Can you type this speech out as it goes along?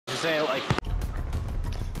just saying, like.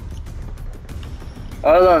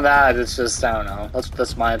 Other than that, it's just, I don't know.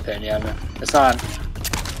 That's my opinion. It's not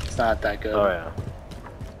that good. Oh yeah.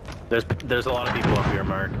 There's a lot of people up here,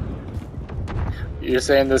 Mark. You're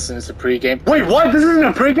saying this is a pregame? Wait, what? This isn't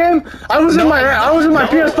a pregame? I was in my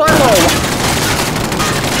PS5 mode.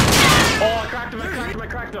 Oh, I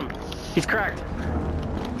cracked him! He's cracked.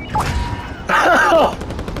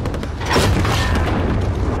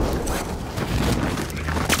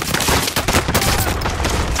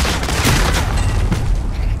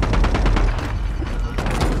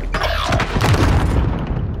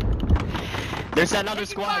 There's another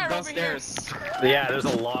squad downstairs. Yeah, there's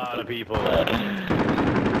a lot of people.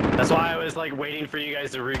 That's why I was like waiting for you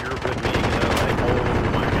guys to regroup with me. Because I was like,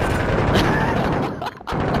 oh my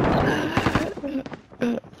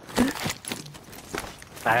god.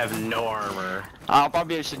 I have no armor.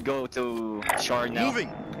 Probably I should go to shore now. Moving.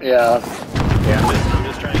 Yeah. Yeah, I'm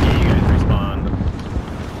just trying to get you guys to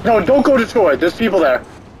respawn. No, don't go to tour. There's people there.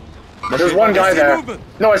 There's one guy there.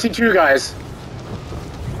 No, I see two guys.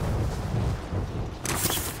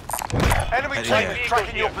 Enemy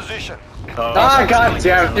tracking your position. Oh, Ah, god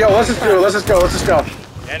damn. Yo, let's just go.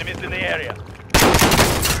 Enemies in the area.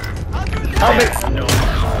 Help me. no.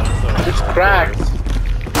 It's cracked.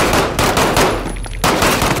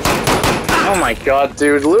 Oh my god,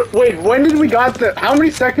 dude. Wait, when did we got the... How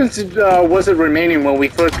many seconds was it remaining when we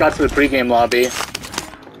first got to the pregame lobby?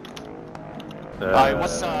 It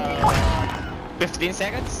was 15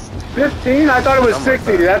 seconds? 15? I thought it was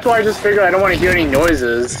 60. That's why I just figured I don't want to hear any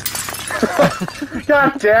noises.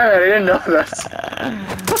 God damn it, I didn't know this.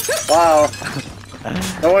 Wow.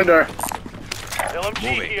 No wonder.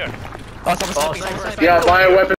 LMG here. Oh, someone's Oh, sniping. Yeah, buy a weapon.